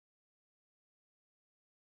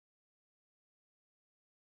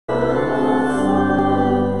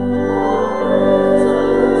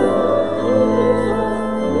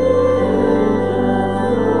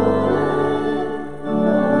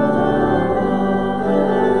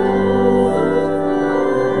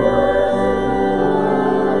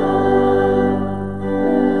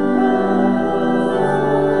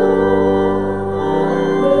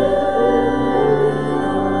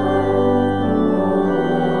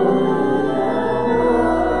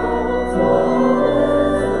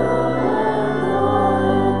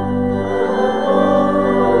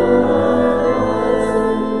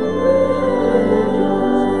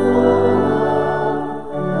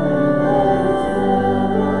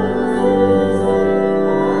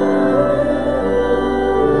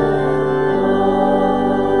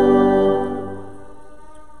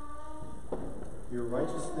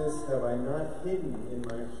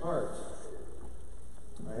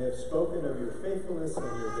have spoken of your faithfulness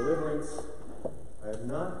and your deliverance. I have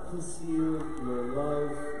not concealed your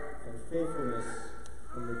love and faithfulness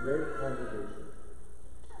from the great congregation.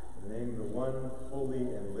 In the name of the one holy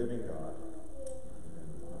and living God.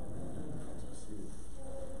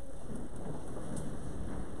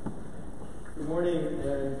 Good morning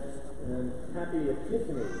and happy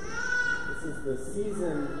Epiphany. This is the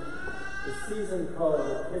season called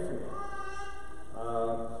Epiphany.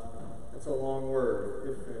 That's a long word,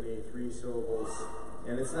 Epiphany, 3 syllables.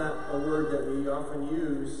 And it's not a word that we often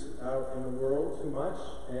use out in the world too much.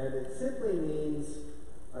 And it simply means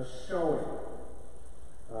a showing,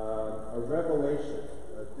 a revelation,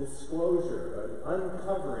 a disclosure, an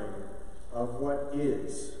uncovering of what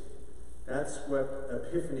is. That's what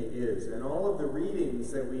Epiphany is. And all of the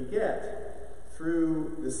readings that we get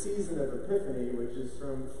through the season of Epiphany, which is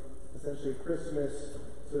from essentially Christmas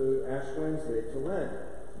to Ash Wednesday to Lent,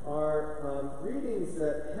 are readings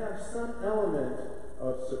that have some element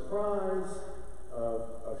of surprise,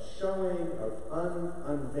 of showing, of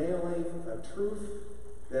unveiling a truth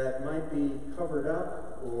that might be covered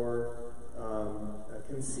up or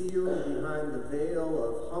concealed behind the veil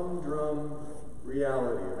of humdrum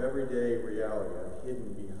reality, of everyday reality. I'm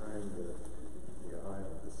hidden behind the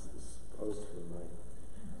aisle. This poster might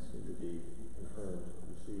seem to be confirmed,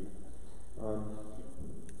 you see.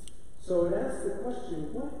 So it asks the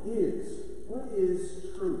question, what is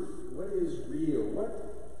truth? What is real?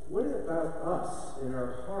 What about us in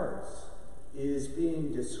our hearts is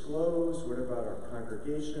being disclosed? What about our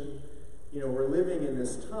congregation? You know, we're living in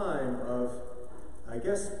this time of, I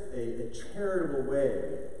guess, a charitable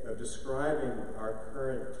way of describing our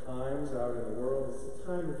current times out in the world. It's a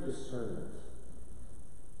time of discernment,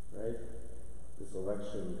 right? This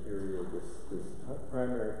election period, this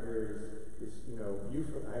primary period is, I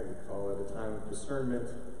would call it a time of discernment.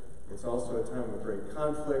 It's also a time of great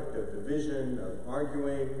conflict, of division, of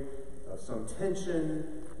arguing, of some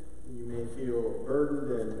tension. You may feel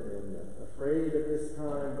burdened and afraid at this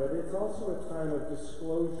time, but it's also a time of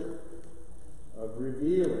disclosure, of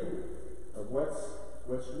revealing, of what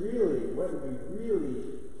we really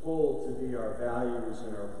hold to be our values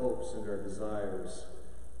and our hopes and our desires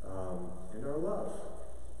and our love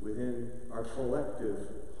within our collective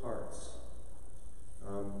hearts.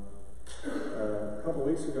 A couple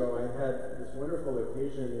weeks ago, I had this wonderful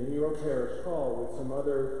occasion in your parish hall with some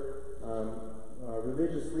other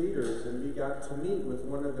religious leaders, and we got to meet with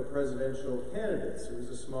one of the presidential candidates. It was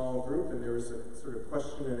a small group, and there was a sort of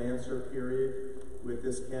question and answer period with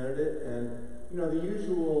this candidate, and the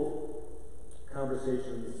usual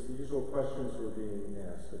conversations, the usual questions were being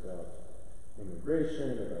asked about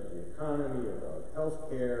immigration, about the economy, about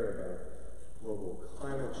healthcare, about global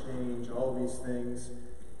climate change, all these things.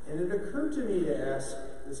 And it occurred to me to ask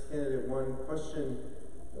this candidate one question,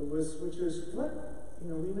 which was,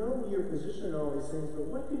 we know your position and all these things, but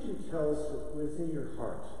what could you tell us what's in your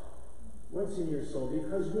heart? What's in your soul?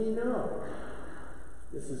 Because we know,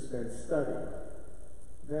 this has been studied,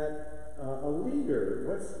 that a leader,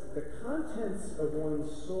 what's the contents of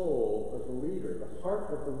one's soul of the leader, the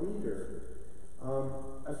heart of the leader,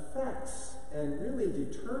 affects and really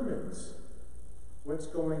determines what's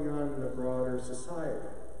going on in the broader society.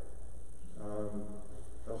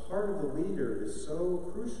 The heart of the leader is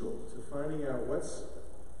so crucial to finding out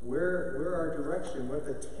where our direction, what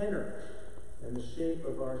the tenor and the shape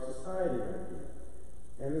of our society might be.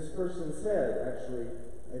 And this person said, actually,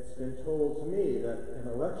 it's been told to me that an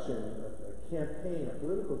election, a campaign, a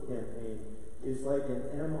political campaign, is like an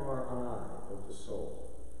MRI of the soul.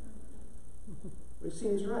 Which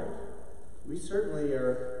seems right. We certainly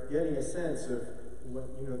are getting a sense of what,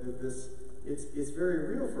 it's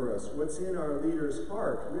very real for us. What's in our leader's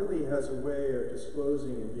heart really has a way of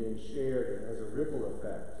disclosing and being shared and has a ripple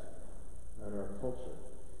effect on our culture.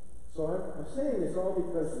 So I'm saying this all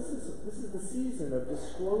because this is the season of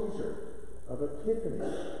disclosure, of epiphany.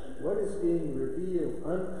 What is being revealed,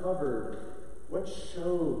 uncovered? What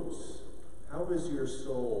shows? How is your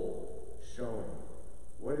soul showing?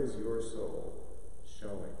 What is your soul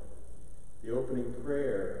showing? The opening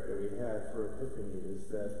prayer that we had for Epiphany is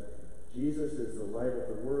that Jesus is the light of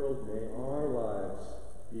the world. May our lives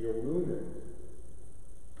be illumined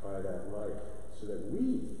by that light so that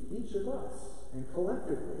we, each of us, and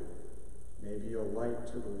collectively, may be a light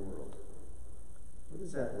to the world. What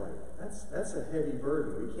is that light? That's a heavy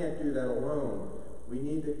burden. We can't do that alone. We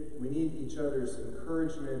need each other's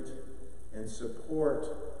encouragement and support,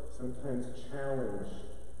 sometimes challenge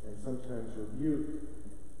and sometimes rebuke,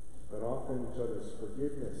 but often each other's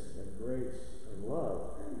forgiveness and grace and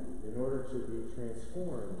love in order to be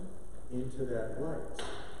transformed into that light.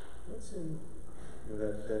 What's in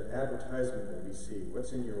that advertisement that we see,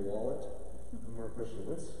 what's in your wallet? No more question,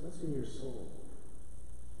 what's in your soul?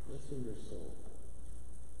 What's in your soul?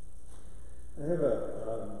 I have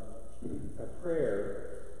a prayer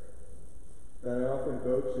that I often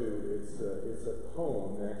go to. It's a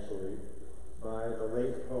poem, actually, by the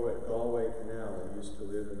late poet Galway Canal, who used to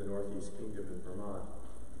live in the Northeast Kingdom in Vermont.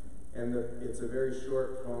 And it's a very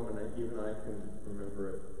short poem, and even I can remember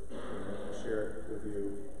it and share it with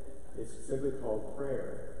you. It's simply called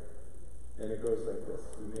Prayer, and it goes like this.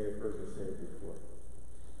 You may have heard me say it before.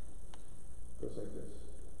 It goes like this.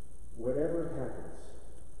 Whatever happens,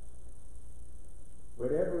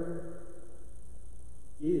 whatever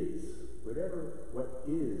what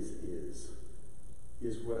is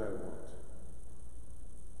what I want.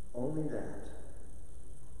 Only that,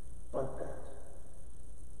 but that.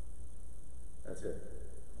 That's it.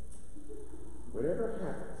 Whatever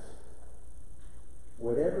happens,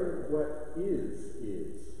 whatever what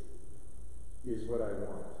is what I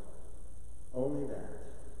want. Only that,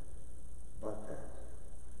 but that.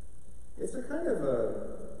 It's a kind of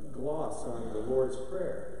a gloss on the Lord's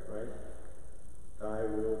Prayer, right? Thy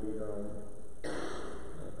will be done.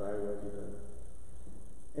 Thy will be done.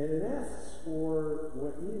 And it asks for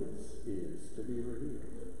what is to be revealed.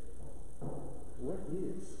 What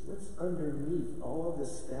is? What's underneath all of the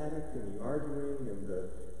static and the arguing and the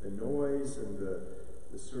noise and the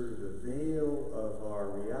sort of the veil of our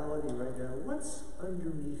reality right now? What's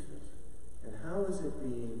underneath it? And how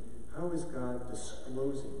is God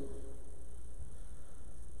disclosing it?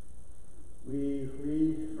 We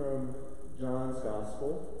read from John's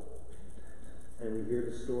Gospel, and we hear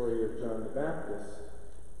the story of John the Baptist.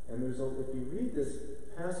 And if you read this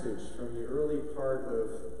passage from the early part of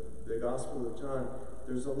the Gospel of John,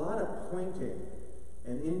 there's a lot of pointing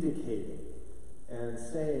and indicating and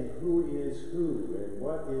saying who is who and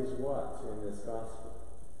what is what in this Gospel.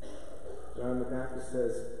 John the Baptist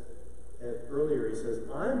says, earlier he says,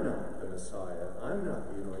 I'm not the Messiah, I'm not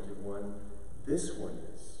the Anointed One, this one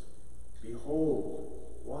is. Behold,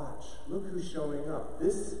 watch, look who's showing up.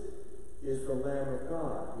 This is the Lamb of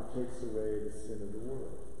God who takes away the sin of the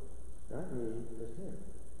world. Not me, but him.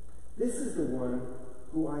 This is the one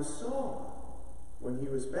who I saw when he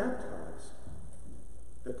was baptized.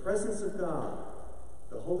 The presence of God,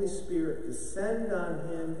 the Holy Spirit, descend on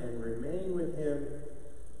him and remain with him.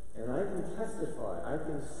 And I can testify, I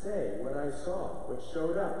can say what I saw, what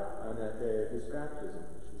showed up on that day of his baptism,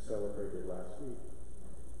 which we celebrated last week.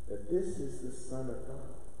 That this is the Son of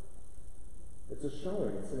God. It's a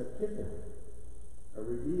showing, it's an epiphany, a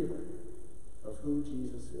revealing of who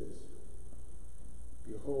Jesus is.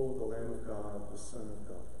 Behold the Lamb of God, the Son of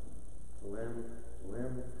God. The Lamb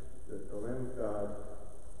of God,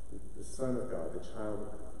 the Son of God, the child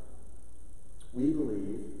of God. We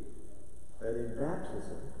believe that in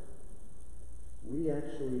baptism, we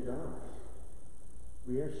actually die.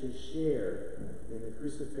 We actually share in the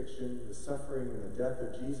crucifixion, the suffering, and the death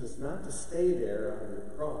of Jesus, not to stay there on the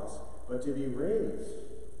cross, but to be raised.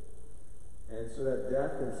 And so that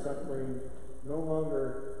death and suffering no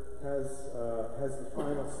longer has the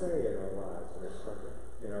final say in our lives,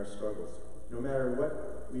 in our struggles. No matter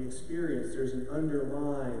what we experience, there's an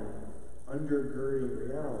underlying, undergirding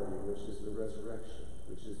reality, which is the resurrection,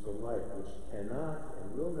 which is the life, which cannot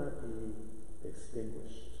and will not be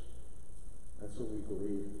extinguished. That's what we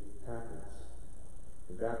believe happens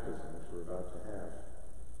in baptism, which we're about to have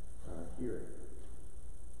here.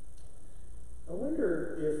 I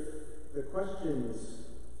wonder if the questions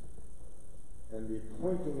and the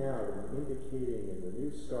pointing out and indicating in the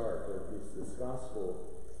new start of this gospel,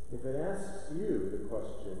 if it asks you the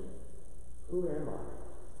question, who am I?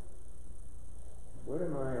 What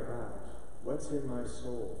am I about? What's in my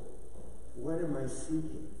soul? What am I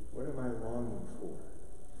seeking? What am I longing for?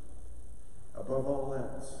 Above all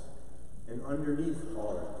else, and underneath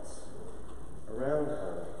all else, around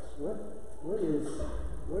all else,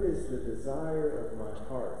 what is the desire of my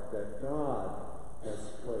heart that God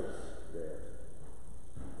has placed there?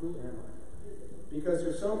 Who am I? Because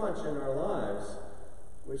there's so much in our lives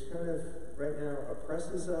which kind of right now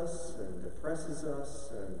oppresses us and depresses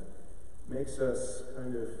us and makes us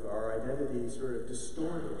kind of, our identity sort of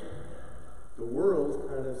distorted. The world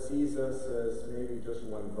kind of sees us as maybe just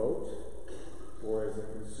one vote, or as a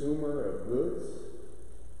consumer of goods,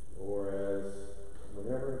 or as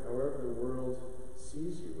however the world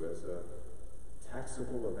sees you, as a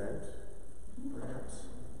taxable event, perhaps.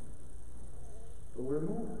 But we're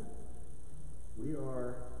more. We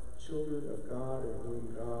are children of God in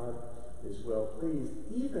whom God is well pleased.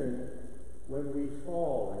 Even when we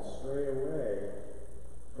fall and stray away,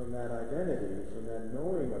 from that identity, from that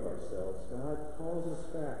knowing of ourselves, God calls us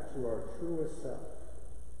back to our truest self.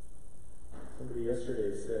 Somebody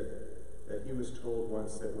yesterday said that he was told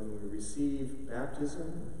once that when we receive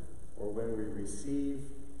baptism or when we receive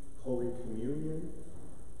Holy Communion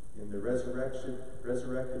in the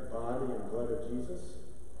resurrected body and blood of Jesus,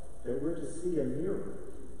 that we're to see a mirror.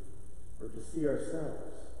 We're to see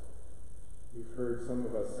ourselves. We've heard some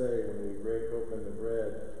of us say when we break open the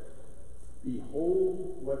bread,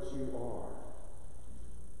 "Behold what you are."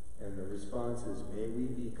 And the response is, may we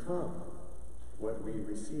become what we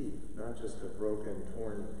receive, not just a broken,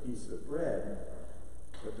 torn piece of bread,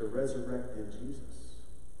 but the resurrected Jesus.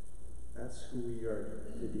 That's who we are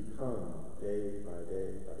to become day by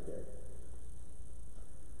day by day.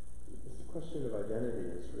 This question of identity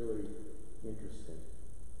is really interesting.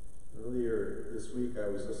 Earlier this week, I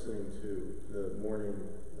was listening to the morning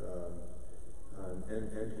on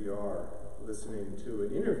NPR, listening to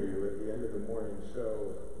an interview at the end of the morning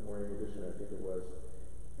show, morning edition, I think it was.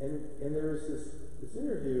 And there was this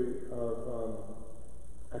interview of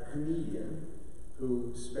a comedian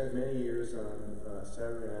who spent many years on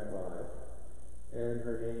Saturday Night Live, and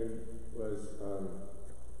her name was,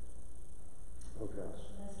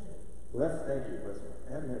 thank you, Leslie.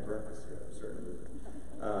 I haven't had breakfast yet, I'm certainly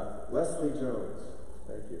Leslie Jones,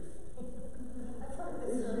 thank you.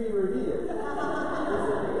 This is being revealed.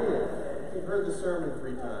 You've heard the sermon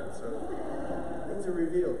 3 times, so things are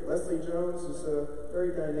revealed. Leslie Jones is a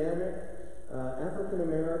very dynamic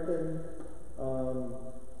African-American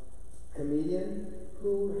comedian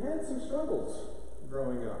who had some struggles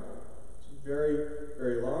growing up. She's very,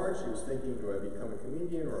 very large. She was thinking, do I become a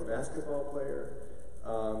comedian or a basketball player?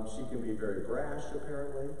 She can be very brash,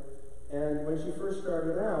 apparently. And when she first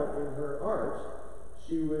started out in her art,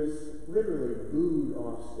 she was literally booed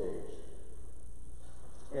off stage.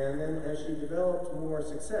 And then as she developed more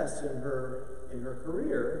success in her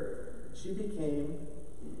career, she became,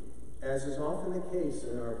 as is often the case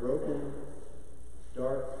in our broken,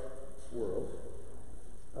 dark world,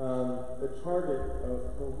 the target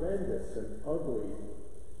of horrendous and ugly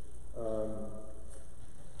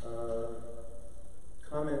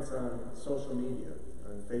comments on social media,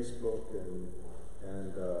 on Facebook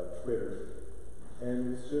and Twitter.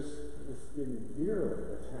 And it's just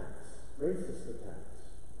virulent attacks, racist attacks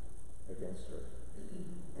against her.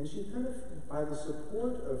 And she kind of, by the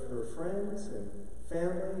support of her friends and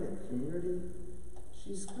family and community,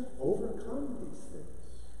 she's kind of overcome these things,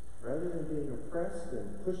 rather than being oppressed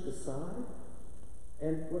and pushed aside.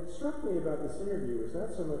 And what struck me about this interview was not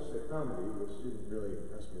so much the comedy, which didn't really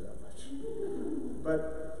impress me that much,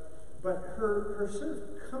 but her sort of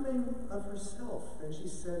coming of herself. And she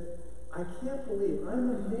said, I can't believe, I'm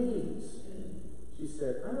amazed. She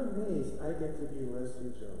said, I'm amazed I get to be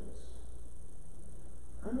Leslie Jones.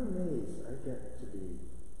 I'm amazed I get to be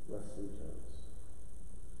Leslie Jones.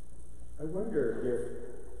 I wonder if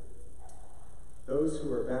those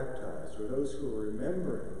who are baptized, or those who are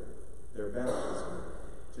remembering their baptism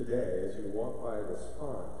today, as you walk by this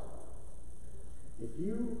font, if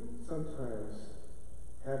you sometimes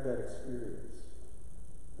have that experience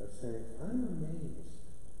of saying, I'm amazed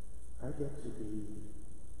I get to be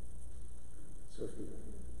Sophia.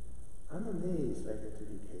 I'm amazed I get to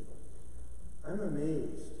be Caitlin. I'm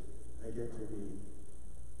amazed I get to be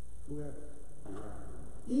whoever we are.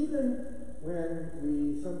 Even when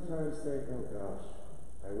we sometimes think, oh gosh,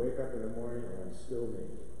 I wake up in the morning and I'm still me.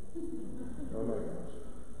 Oh my gosh.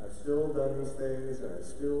 I've still done these things and I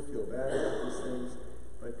still feel bad about these things,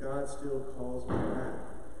 but God still calls me back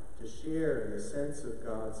to share in the sense of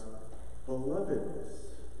God's belovedness.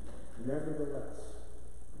 Nevertheless.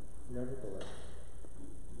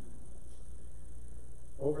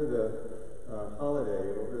 Over the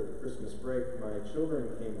holiday, over the Christmas break, my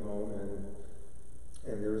children came home,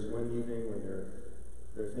 and there was one evening when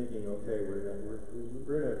they're thinking, okay, we're gonna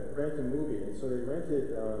rent a movie, and so they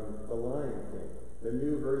rented The Lion King, the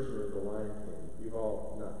new version of The Lion King. You've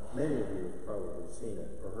all, not many of you have probably seen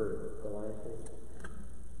it or heard of it, The Lion King.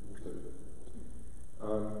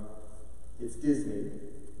 It's Disney.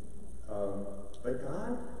 But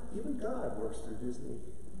God, even God works through Disney.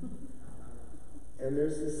 And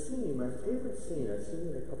there's this scene, my favorite scene, I've seen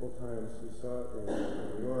it a couple times. We saw it in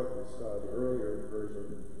New York, we saw the earlier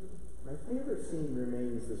version. My favorite scene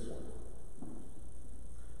remains this one.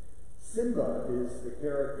 Simba is the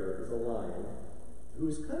character, is a lion,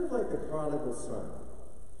 who's kind of like the prodigal son.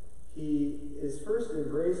 He is first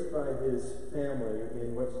embraced by his family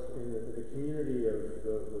in the community of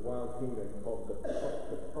the wild kingdom called the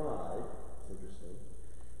Pride. It's interesting.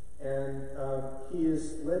 And he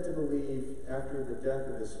is led to believe, after the death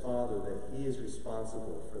of his father, that he is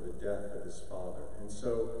responsible for the death of his father. And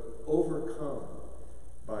so, overcome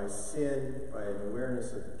by sin, by an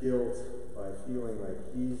awareness of guilt, by feeling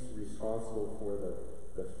like he's responsible for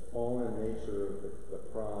the fallen nature of the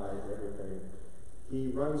pride, everything, he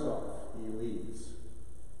runs off, he leaves,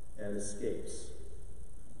 and escapes.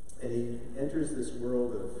 And he enters this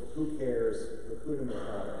world of who cares, Hakuna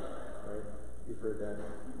Matata, right? You've heard that?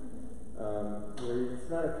 Where it's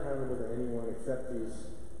not accountable to anyone except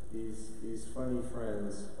these funny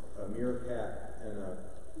friends, a meerkat and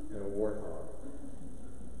a warthog.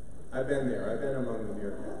 I've been there. I've been among the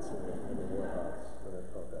meerkats and the warthogs when I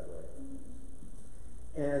felt that way.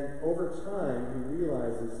 And over time, he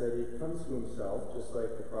realizes that he comes to himself, just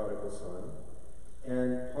like the prodigal son.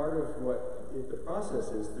 And part of what the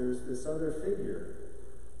process is, there's this other figure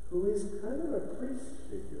who is kind of a priest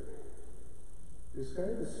figure. Who's kind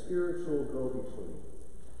of a spiritual go-between.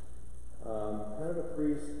 Kind of a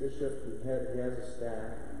priest, bishop, he has a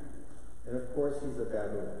staff. And of course, he's a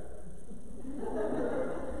baboon.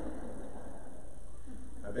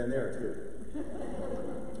 I've been there too.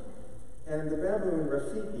 And the baboon,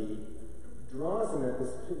 Rafiki, draws him at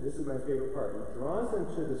this is my favorite part, he draws him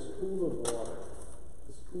to this pool of water.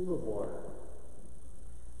 This pool of water.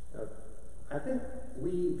 Now, I think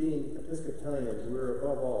we, being Episcopalians, we're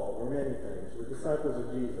above all, we're many things. We're disciples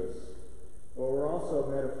of Jesus, but we're also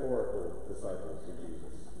metaphorical disciples of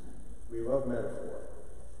Jesus. We love metaphor.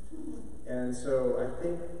 And so I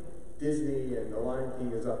think Disney and The Lion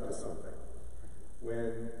King is up to something.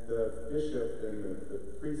 When the bishop and the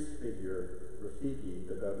priest figure, Rafiki,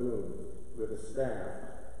 the baboon, with a staff,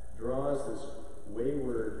 draws this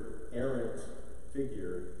wayward, errant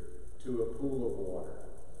figure to a pool of water.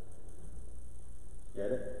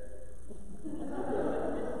 Get it?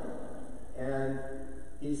 And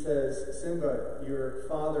he says, Simba, your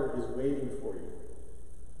father is waiting for you.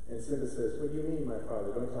 And Simba says, what do you mean, my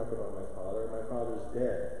father? Don't talk about my father. My father's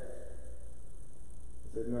dead.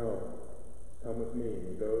 He said, no, come with me. And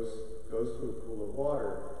he goes to a pool of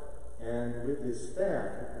water, and with his staff,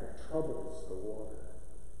 he kind of troubles the water.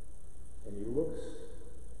 And he looks,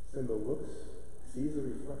 Simba looks, sees a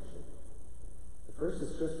reflection. At first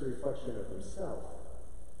it's just a reflection of himself.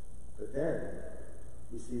 But then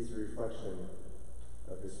he sees a reflection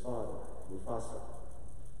of his father, Mufasa,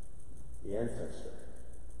 the ancestor.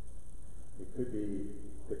 It could be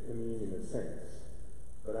the communion of saints,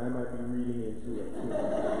 but I might be reading into it too much.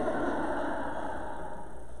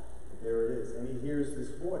 There it is. And he hears this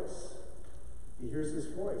voice. He hears this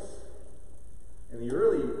voice. In the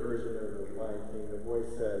early version of the Lion King, the voice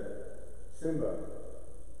said, Simba,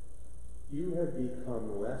 you have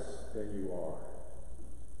become less than you are.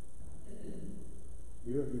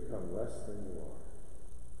 You have become less than you are.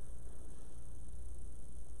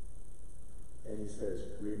 And he says,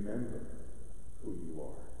 remember who you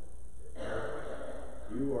are.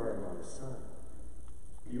 You are my son.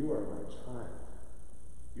 You are my child.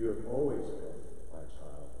 You have always been my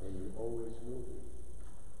child, and you always will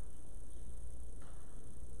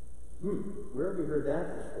be. Where have we heard that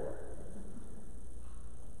before?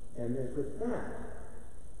 And then with that,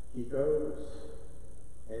 he goes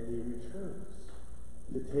and he returns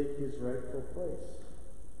to take his rightful place,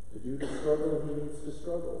 to do the struggle he needs to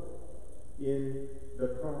struggle in the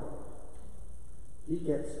crowd. He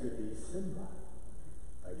gets to be Simba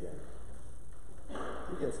again.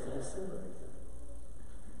 He gets to be Simba again.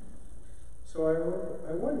 So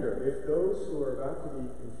I wonder if those who are about to be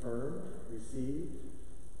confirmed, received,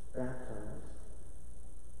 baptized,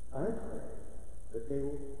 I pray that they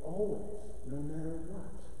will always, no matter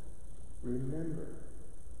what, remember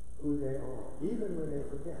who they are, even when they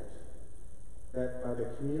forget. That by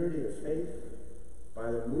the community of faith,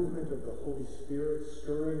 by the movement of the Holy Spirit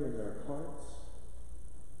stirring in their hearts,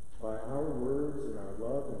 by our words and our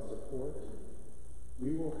love and support,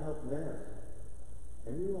 we will help them,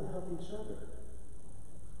 and we will help each other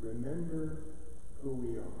remember who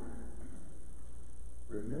we are.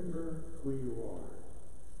 Remember who you are.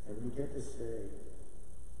 And we get to say,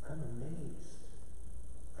 I'm amazed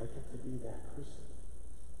I get to be that person,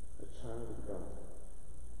 a child of God,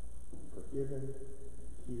 forgiven,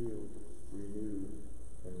 healed, renewed,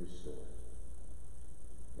 and restored.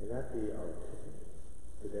 May that be our